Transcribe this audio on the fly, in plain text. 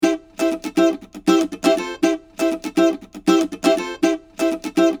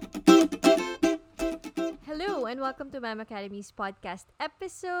Mamacademy's podcast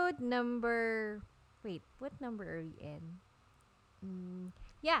episode number... Wait, what number are we in?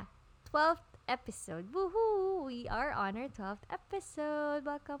 Yeah, 12th episode. Woohoo! We are on our 12th episode.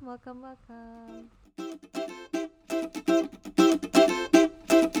 Welcome, welcome, welcome.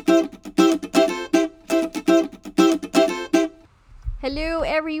 Hello,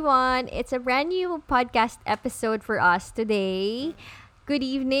 everyone. It's a brand new podcast episode for us today. Good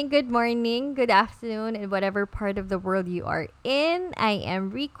evening, good morning, good afternoon, and whatever part of the world you are in. I am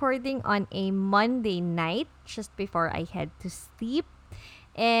recording on a Monday night just before I head to sleep.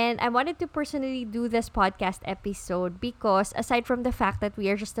 And I wanted to personally do this podcast episode because aside from the fact that we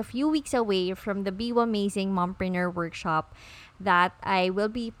are just a few weeks away from the Be Amazing Mompreneur workshop that I will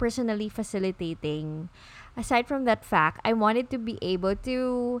be personally facilitating, aside from that fact, I wanted to be able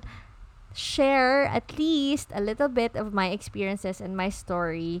to share at least a little bit of my experiences and my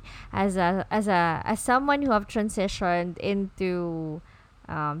story as someone who have transitioned into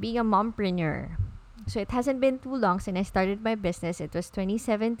being a mompreneur. So it hasn't been too long since I started my business. It was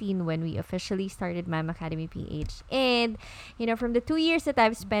 2017 when we officially started Mamacademy PH. And, from the 2 years that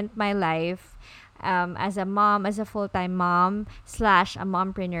I've spent my life as a mom, as a full-time mom / a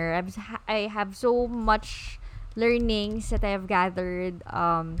mompreneur, I have so much learnings that I have gathered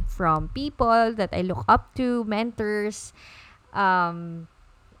from people that I look up to, mentors,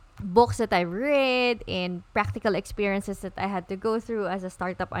 books that I've read, and practical experiences that I had to go through as a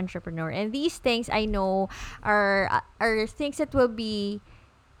startup entrepreneur. And these things I know are things that will be,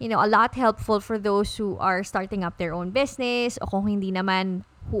 a lot helpful for those who are starting up their own business o kung hindi naman,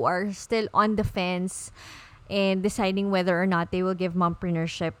 who are still on the fence and deciding whether or not they will give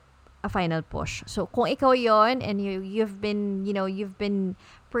mompreneurship a final push. So kung ikaw yon and you've been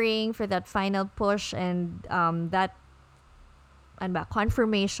praying for that final push and that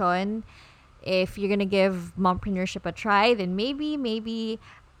confirmation if you're gonna give mompreneurship a try, then maybe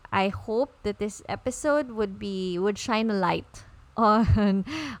I hope that this episode would shine a light on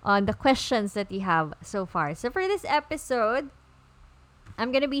the questions that you have so far. So for this episode,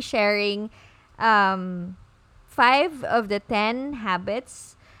 I'm gonna be sharing 5 of the 10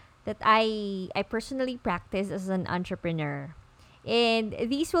 habits that I personally practice as an entrepreneur. And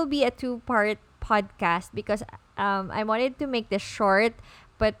these will be a 2-part podcast because I wanted to make this short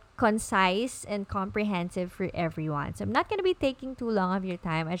but concise and comprehensive for everyone. So I'm not going to be taking too long of your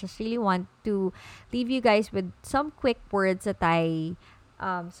time. I just really want to leave you guys with some quick words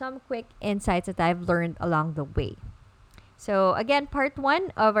some quick insights that I've learned along the way. So again, part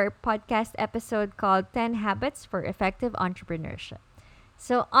 1 of our podcast episode called 10 Habits for Effective Entrepreneurship.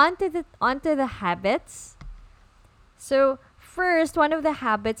 So onto the habits. So first, one of the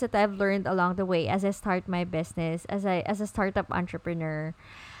habits that I've learned along the way as I start my business as a startup entrepreneur,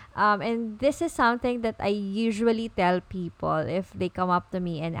 and this is something that I usually tell people if they come up to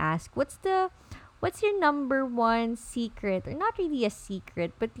me and ask, what's your number one secret, or not really a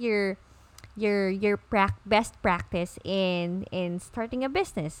secret, but your best practice in starting a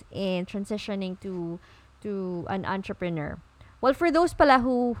business, in transitioning to an entrepreneur. Well, for those pala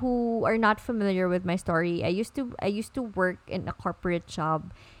who are not familiar with my story, I used to work in a corporate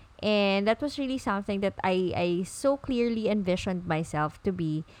job, and that was really something that I so clearly envisioned myself to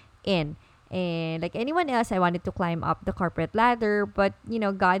be in. And like anyone else, I wanted to climb up the corporate ladder, but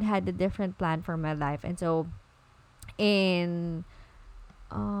God had a different plan for my life. And so in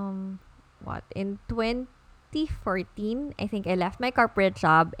in 2014, I think I left my corporate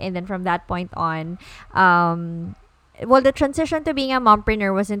job, and then from that point on, the transition to being a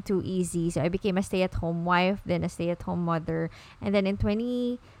mompreneur wasn't too easy. So I became a stay-at-home wife, then a stay-at-home mother. And then in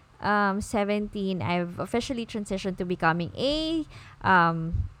 2017, I've officially transitioned to becoming a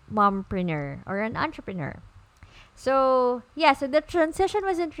mompreneur or an entrepreneur. So the transition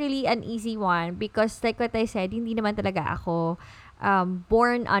wasn't really an easy one because like what I said, hindi naman talaga ako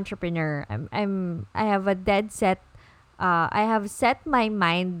born entrepreneur. I have a dead set, I have set my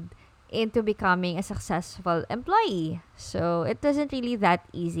mind into becoming a successful employee. So it wasn't really that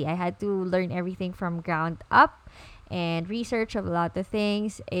easy. I had to learn everything from ground up and research a lot of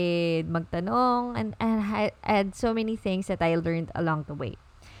things and magtanong, and I had so many things that I learned along the way.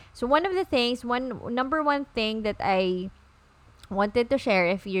 So number one thing that I wanted to share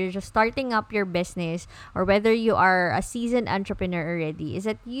if you're just starting up your business or whether you are a seasoned entrepreneur already is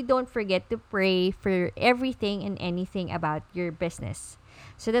that you don't forget to pray for everything and anything about your business.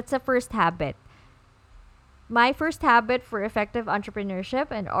 So that's the first habit. My first habit for effective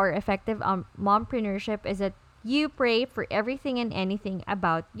entrepreneurship or effective mompreneurship is that You pray for everything and anything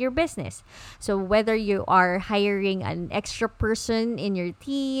about your business. So whether you are hiring an extra person in your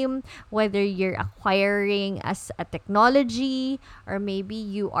team, whether you're acquiring as a technology, or maybe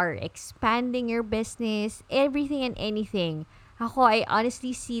you are expanding your business, everything and anything. Ako, I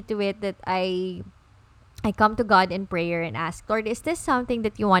honestly see to it that I come to God in prayer and ask, Lord, is this something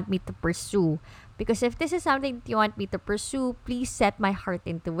that you want me to pursue? Because if this is something that you want me to pursue, please set my heart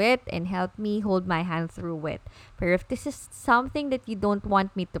into it and help me hold my hand through it. But if this is something that you don't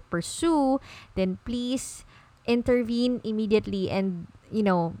want me to pursue, then please intervene immediately and,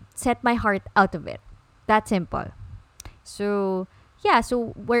 set my heart out of it. That simple. So, yeah, so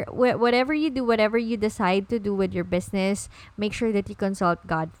whatever you do, whatever you decide to do with your business, make sure that you consult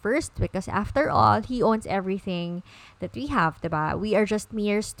God first, because after all, He owns everything that we have, diba? We are just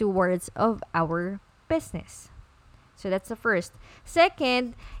mere stewards of our business. So that's the first.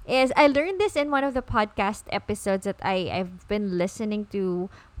 Second is, I learned this in one of the podcast episodes that I've been listening to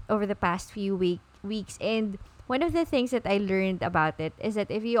over the past few weeks. And one of the things that I learned about it is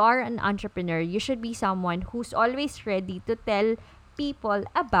that if you are an entrepreneur, you should be someone who's always ready to tell people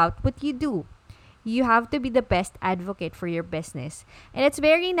about what you do. You have to be the best advocate for your business. And it's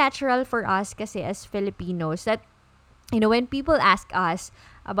very natural for us kasi as Filipinos that when people ask us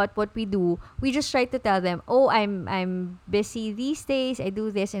about what we do, we just try to tell them, "Oh, I'm busy these days. I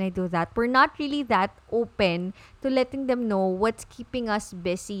do this and I do that." We're not really that open to letting them know what's keeping us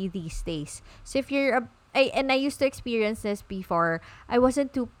busy these days. So if you're I used to experience this before. I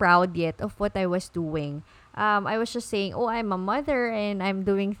wasn't too proud yet of what I was doing. I was just saying, "Oh, I'm a mother and I'm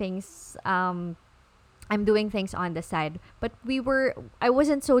doing things on the side." But I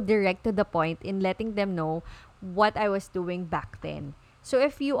wasn't so direct to the point in letting them know what I was doing back then. So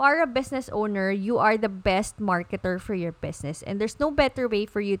if you are a business owner, you are the best marketer for your business, and there's no better way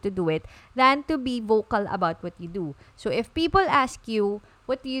for you to do it than to be vocal about what you do. So if people ask you,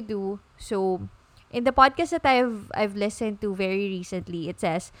 "What do you do?" So in the podcast that I've listened to very recently, it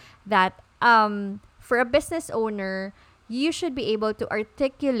says that for a business owner, you should be able to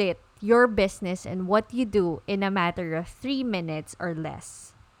articulate your business and what you do in a matter of 3 minutes or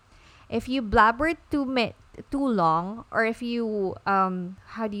less. If you blabber too long, or if you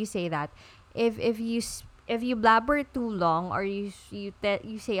how do you say that? If you blabber too long, or you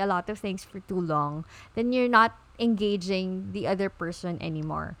say a lot of things for too long, then you're not engaging the other person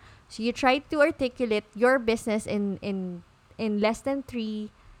anymore. So you try to articulate your business in less than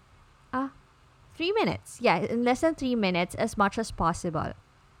 3 minutes. Yeah, in less than 3 minutes as much as possible.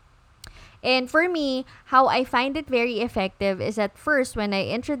 And for me, how I find it very effective is at first when I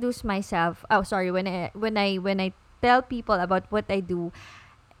introduce myself. Oh, sorry. When I tell people about what I do,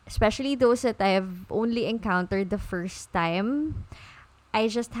 especially those that I have only encountered the first time, I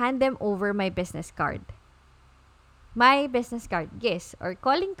just hand them over my business card. My business card, yes, or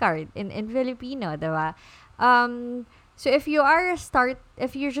calling card in Filipino, diba? So if you're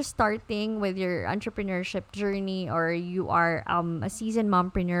just starting with your entrepreneurship journey, or you are a seasoned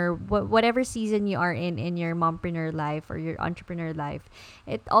mompreneur, whatever season you are in your mompreneur life or your entrepreneur life,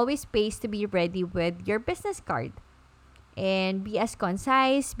 it always pays to be ready with your business card. And be as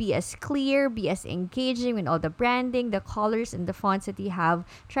concise, be as clear, be as engaging with all the branding, the colors, and the fonts that you have.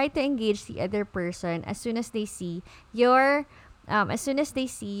 Try to engage the other person as soon as they see your business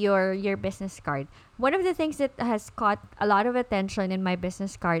card. One of the things that has caught a lot of attention in my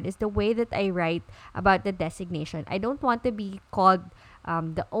business card is the way that I write about the designation. I don't want to be called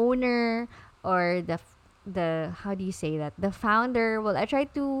the owner, or the how do you say that, the founder. Well, I try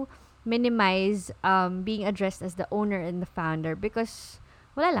to minimize being addressed as the owner and the founder, because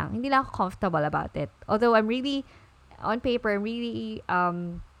wala lang, hindi lang ako comfortable about it. Although I'm really, on paper, I'm really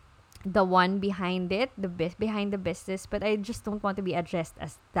the one behind it, behind the business, but I just don't want to be addressed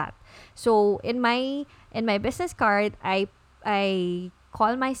as that. So in my business card, I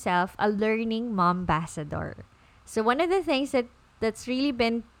call myself a Learning MOMbassador. So one of the things that's really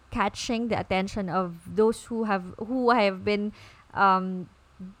been catching the attention of those who I have been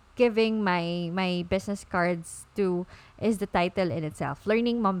giving my business cards to is the title in itself,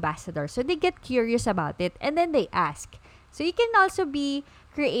 Learning MOMbassador. So they get curious about it and then they ask. So you can also be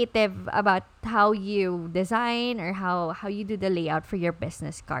creative about how you design or how you do the layout for your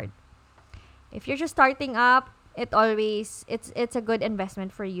business card. If you're just starting up, it's a good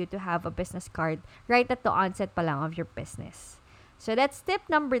investment for you to have a business card right at the onset pa lang of your business. So that's tip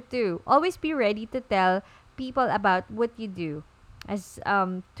number 2. Always be ready to tell people about what you do. As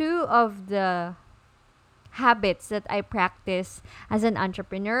two of the habits that I practice as an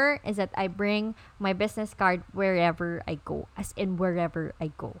entrepreneur is that I bring my business card wherever I go, as in wherever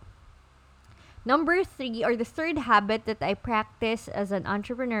I go. Number three, or the third habit that I practice as an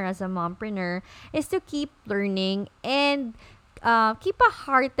entrepreneur, as a mompreneur, is to keep learning and keep a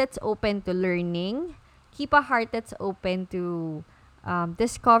heart that's open to learning, keep a heart that's open to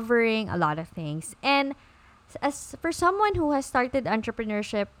discovering a lot of things. And as for someone who has started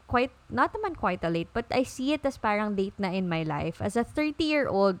entrepreneurship quite, not naman quite a late, but I see it as parang late na in my life. As a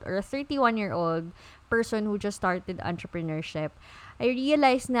 30-year-old or a 31-year-old person who just started entrepreneurship, I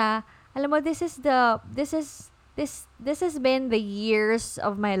realized na, alam mo, this has been the years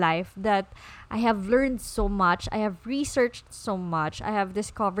of my life that I have learned so much, I have researched so much, I have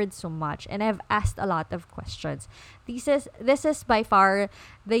discovered so much, and I have asked a lot of questions. This is by far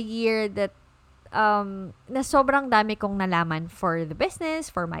the year that na sobrang dami kong nalaman for the business,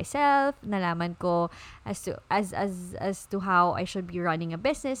 for myself, nalaman ko as to how I should be running a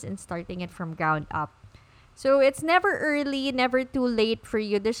business and starting it from ground up. So it's never early, never too late for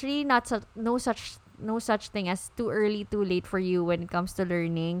you. There's really no such thing as too early, too late for you when it comes to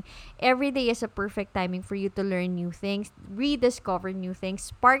learning. Every day is a perfect timing for you to learn new things, rediscover new things,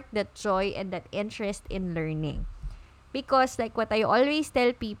 spark that joy and that interest in learning. Because like what I always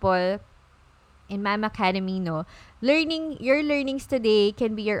tell people in Mamacademy, no, your learnings today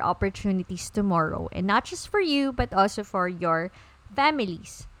can be your opportunities tomorrow. And not just for you, but also for your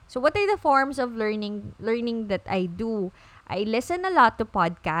families. So what are the forms of learning that I do? I listen a lot to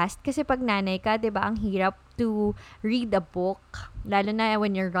podcast kasi pag nanay ka, 'di ba, ang hirap to read a book lalo na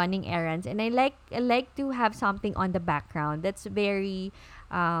when you're running errands, and I like to have something on the background that's very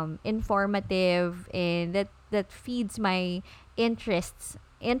informative and that feeds my interest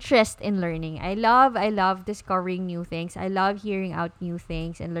in learning. I love discovering new things. I love hearing out new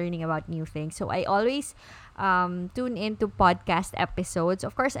things and learning about new things. So I always tune into podcast episodes.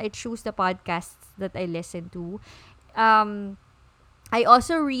 Of course, I choose the podcasts that I listen to. Um, I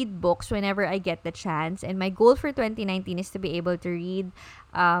also read books whenever I get the chance, and my goal for 2019 is to be able to read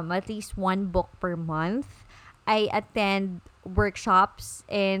at least one book per month. I attend workshops,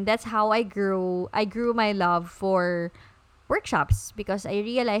 and that's how I grew my love for workshops, because I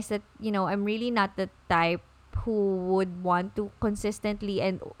realized that, I'm really not the type who would want to consistently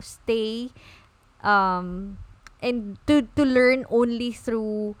and stay and to learn only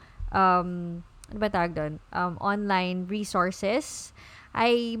through ano ba tawag doon? Online resources.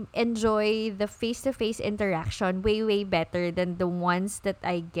 I enjoy the face-to-face interaction way better than the ones that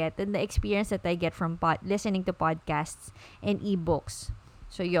I get and the experience that I get from listening to podcasts and ebooks.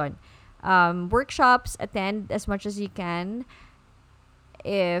 So yon. Workshops, attend as much as you can.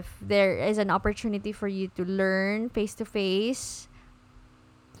 If there is an opportunity for you to learn face-to-face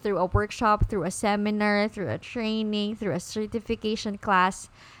through a workshop, through a seminar, through a training, through a certification class,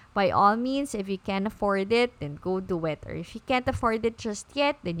 by all means, if you can afford it, then go do it. Or if you can't afford it just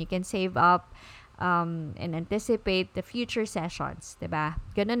yet, then you can save up and anticipate the future sessions. Diba?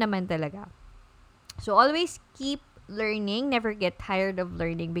 Ganun naman talaga. So always keep learning. Never get tired of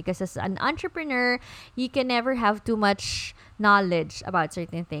learning, because as an entrepreneur, you can never have too much knowledge about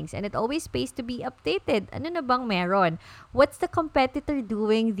certain things. And it always pays to be updated. Ano na bang meron? What's the competitor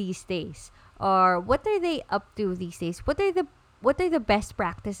doing these days? Or what are they up to these days? What are the best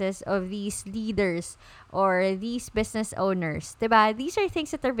practices of these leaders or these business owners? Diba? These are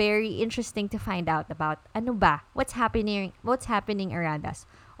things that are very interesting to find out about. Ano ba? What's happening around us?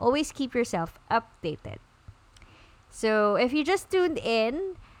 Always keep yourself updated. So, if you just tuned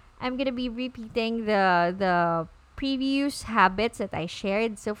in, I'm going to be repeating the previous habits that I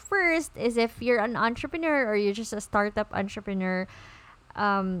shared. So, first is, if you're an entrepreneur or you're just a startup entrepreneur,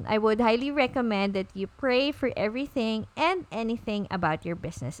 I would highly recommend that you pray for everything and anything about your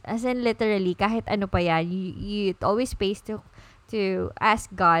business. As in, literally, kahit ano pa yan, it always pays to ask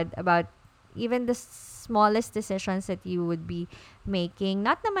God about even the smallest decisions that you would be making.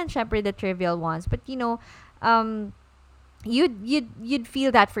 Not naman syempre the trivial ones, but you'd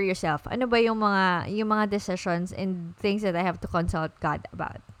feel that for yourself. Ano ba yung mga decisions and things that I have to consult God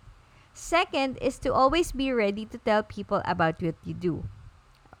about? Second is to always be ready to tell people about what you do.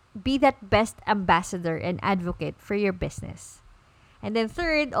 Be that best ambassador and advocate for your business. And then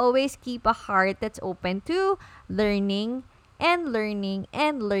third, always keep a heart that's open to learning and learning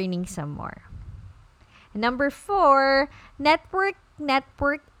and learning some more. Number 4, network,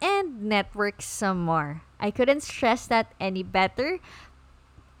 and network some more. I couldn't stress that any better.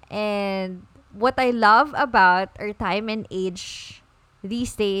 And what I love about our time and age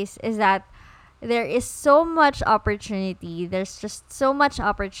these days is that there is so much opportunity. There's just so much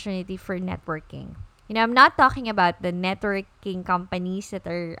opportunity for networking. I'm not talking about the networking companies that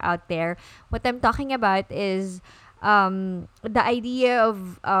are out there. What I'm talking about is the idea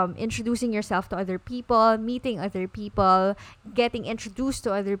of introducing yourself to other people, meeting other people, getting introduced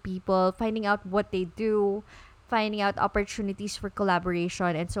to other people, finding out what they do, finding out opportunities for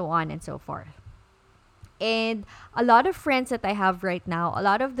collaboration, and so on and so forth. And a lot of friends that I have right now, a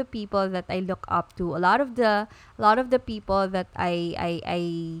lot of the people that I look up to, a lot of the people that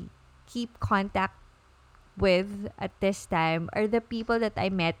I keep contact with at this time are the people that I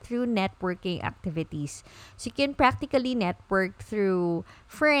met through networking activities. So you can practically network through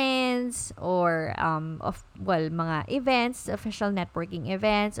friends or mga events, official networking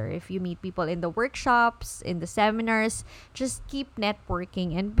events, or if you meet people in the workshops, in the seminars, just keep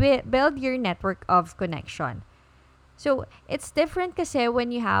networking and build your network of connection. So, it's different kasi when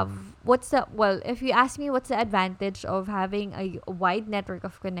you have, if you ask me what's the advantage of having a wide network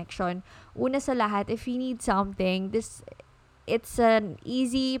of connection, una sa lahat, if you need something, it's an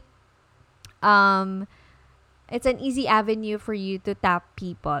easy, um, it's an easy avenue for you to tap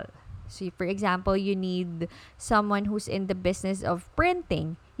people. So, for example, you need someone who's in the business of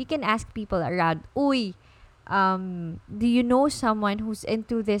printing. You can ask people around, Uy, do you know someone who's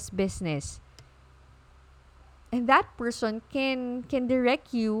into this business? And that person can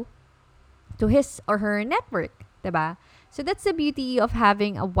direct you to his or her network, 'di ba? So that's the beauty of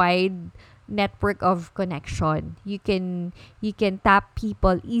having a wide network of connection. You can tap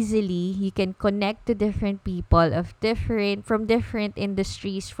people easily. You can connect to different people of different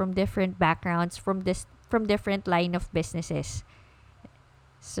industries, from different backgrounds, from different line of businesses.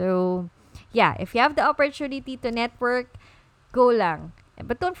 So, yeah, if you have the opportunity to network, go lang.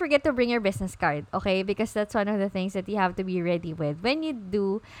 But don't forget to bring your business card, okay? Because that's one of the things that you have to be ready with when you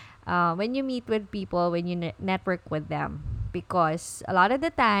meet with people, when you network with them. Because a lot of the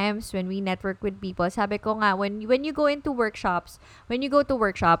times when we network with people, sabi ko nga, when you go to workshops,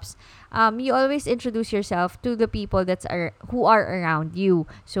 you always introduce yourself to the people who are around you.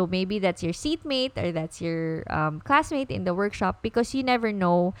 So maybe that's your seatmate or that's your classmate in the workshop, because you never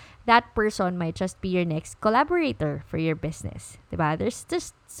know, that person might just be your next collaborator for your business. Diba? There's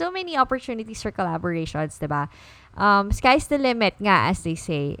just so many opportunities for collaborations, diba? Sky's the limit nga, as they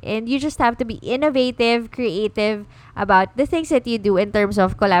say. And you just have to be innovative, creative about the things that you do in terms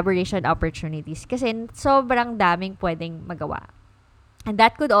of collaboration opportunities. Kasi sobrang daming pwedeng magawa. And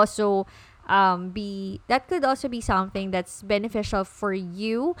that could also be something that's beneficial for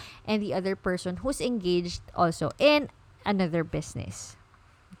you and the other person who's engaged also in another business.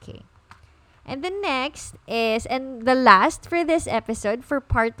 Okay. And the next is, and the last for this episode, for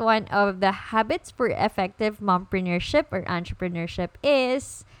part 1 of the habits for effective mompreneurship or entrepreneurship,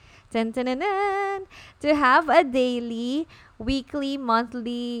 is dun, dun, dun, dun, to have a daily, weekly,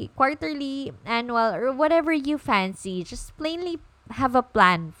 monthly, quarterly, annual, or whatever you fancy. Just plainly have a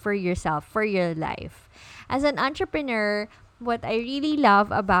plan for yourself, for your life. As an entrepreneur, what I really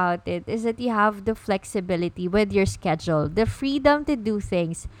love about it is that you have the flexibility with your schedule, the freedom to do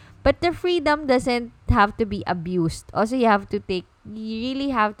things. But the freedom doesn't have to be abused. Also, you really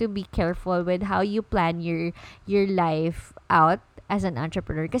have to be careful with how you plan your life out as an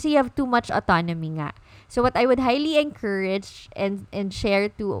entrepreneur, kasi you have too much autonomy nga. So what I would highly encourage and share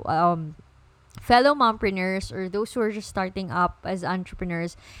to fellow mompreneurs or those who are just starting up as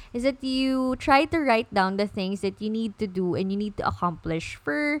entrepreneurs is that you try to write down the things that you need to do and you need to accomplish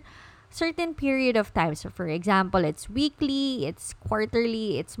for certain period of time. So for example, it's weekly, it's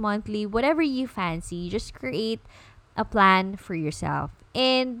quarterly, it's monthly, whatever you fancy. Just create a plan for yourself.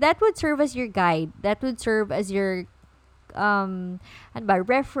 And that would serve as your guide. That would serve as your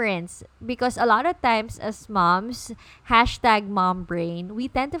reference, because a lot of times as moms, hashtag mom brain, we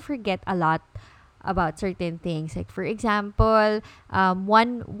tend to forget a lot about certain things. Like for example,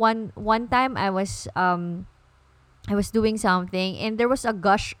 one time I was doing something and there was a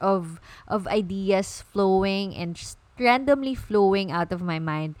gush of ideas flowing and just randomly flowing out of my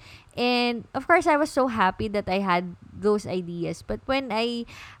mind. And of course I was so happy that I had those ideas. But when I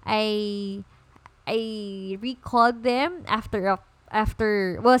recalled them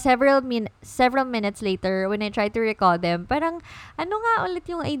several minutes later, when I tried to recall them, parang ano nga ulit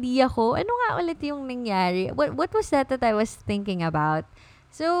yung idea ko? Ano nga ulit yung nangyari? What was that I was thinking about?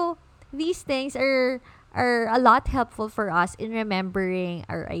 So these things are a lot helpful for us in remembering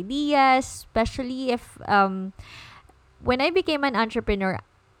our ideas, especially if when I became an entrepreneur,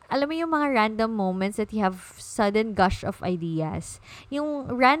 alam mo yung mga random moments that you have sudden gush of ideas. Yung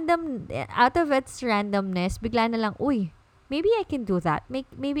random, out of its randomness, bigla na lang, uy, maybe I can do that.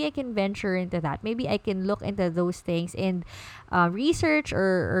 Maybe I can venture into that. Maybe I can look into those things and research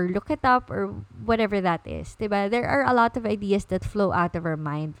or look it up or whatever that is. Diba? There are a lot of ideas that flow out of our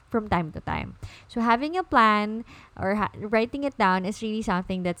mind from time to time. So having a plan or writing it down is really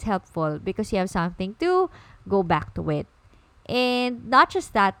something that's helpful because you have something to go back to it. And not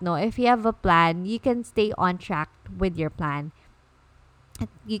just that, no, if you have a plan, you can stay on track with your plan.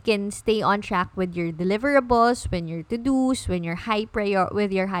 You can stay on track with your deliverables, when your to-dos, when your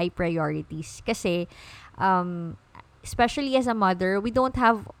with your high priorities. Kasi, especially as a mother, we don't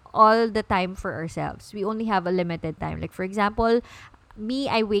have all the time for ourselves. We only have a limited time. Like for example, me,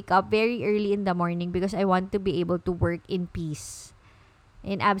 I wake up very early in the morning because I want to be able to work in peace,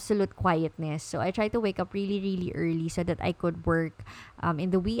 in absolute quietness. So I try to wake up really, really early so that I could work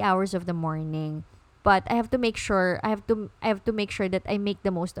in the wee hours of the morning. But I have to make sure make sure that I make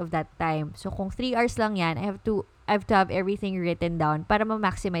the most of that time. So kung 3 hours lang yan, I have to have everything written down para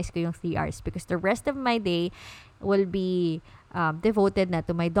ma-maximize ko yung 3 hours because the rest of my day will be devoted na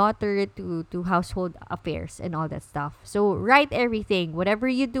to my daughter, to household affairs and all that stuff. So write everything, whatever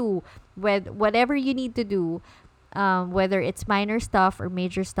you do, whatever you need to do, whether it's minor stuff or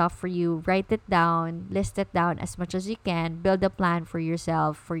major stuff for you, write it down, list it down as much as you can, build a plan for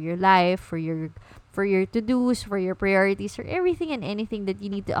yourself, for your life, for your to-dos, for your priorities, for everything and anything that you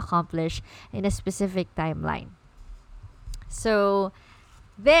need to accomplish in a specific timeline. So,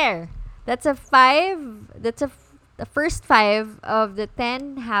 there. That's the first 5 of the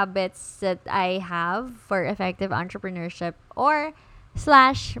 10 habits that I have for effective entrepreneurship or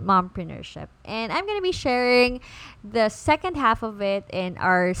slash mompreneurship. And I'm going to be sharing the second half of it in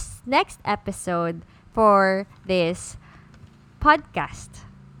our next episode for this podcast.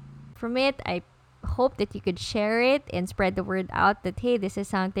 From it, I hope that you could share it and spread the word out that, hey, this is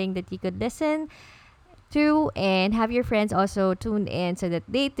something that you could listen to and have your friends also tune in so that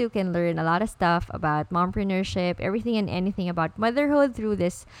they too can learn a lot of stuff about mompreneurship, everything and anything about motherhood through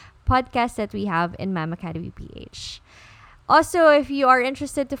this podcast that we have in Mamacademy PH. Also, if you are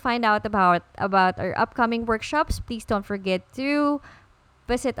interested to find out about our upcoming workshops, please don't forget to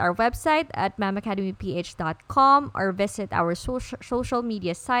visit our website at mamacademyph.com or visit our social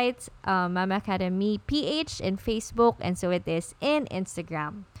media sites, Mamacademy PH in Facebook, and so it is in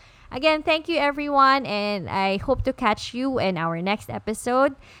Instagram. Again, thank you everyone, and I hope to catch you in our next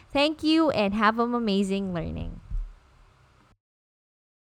episode. Thank you and have an amazing learning.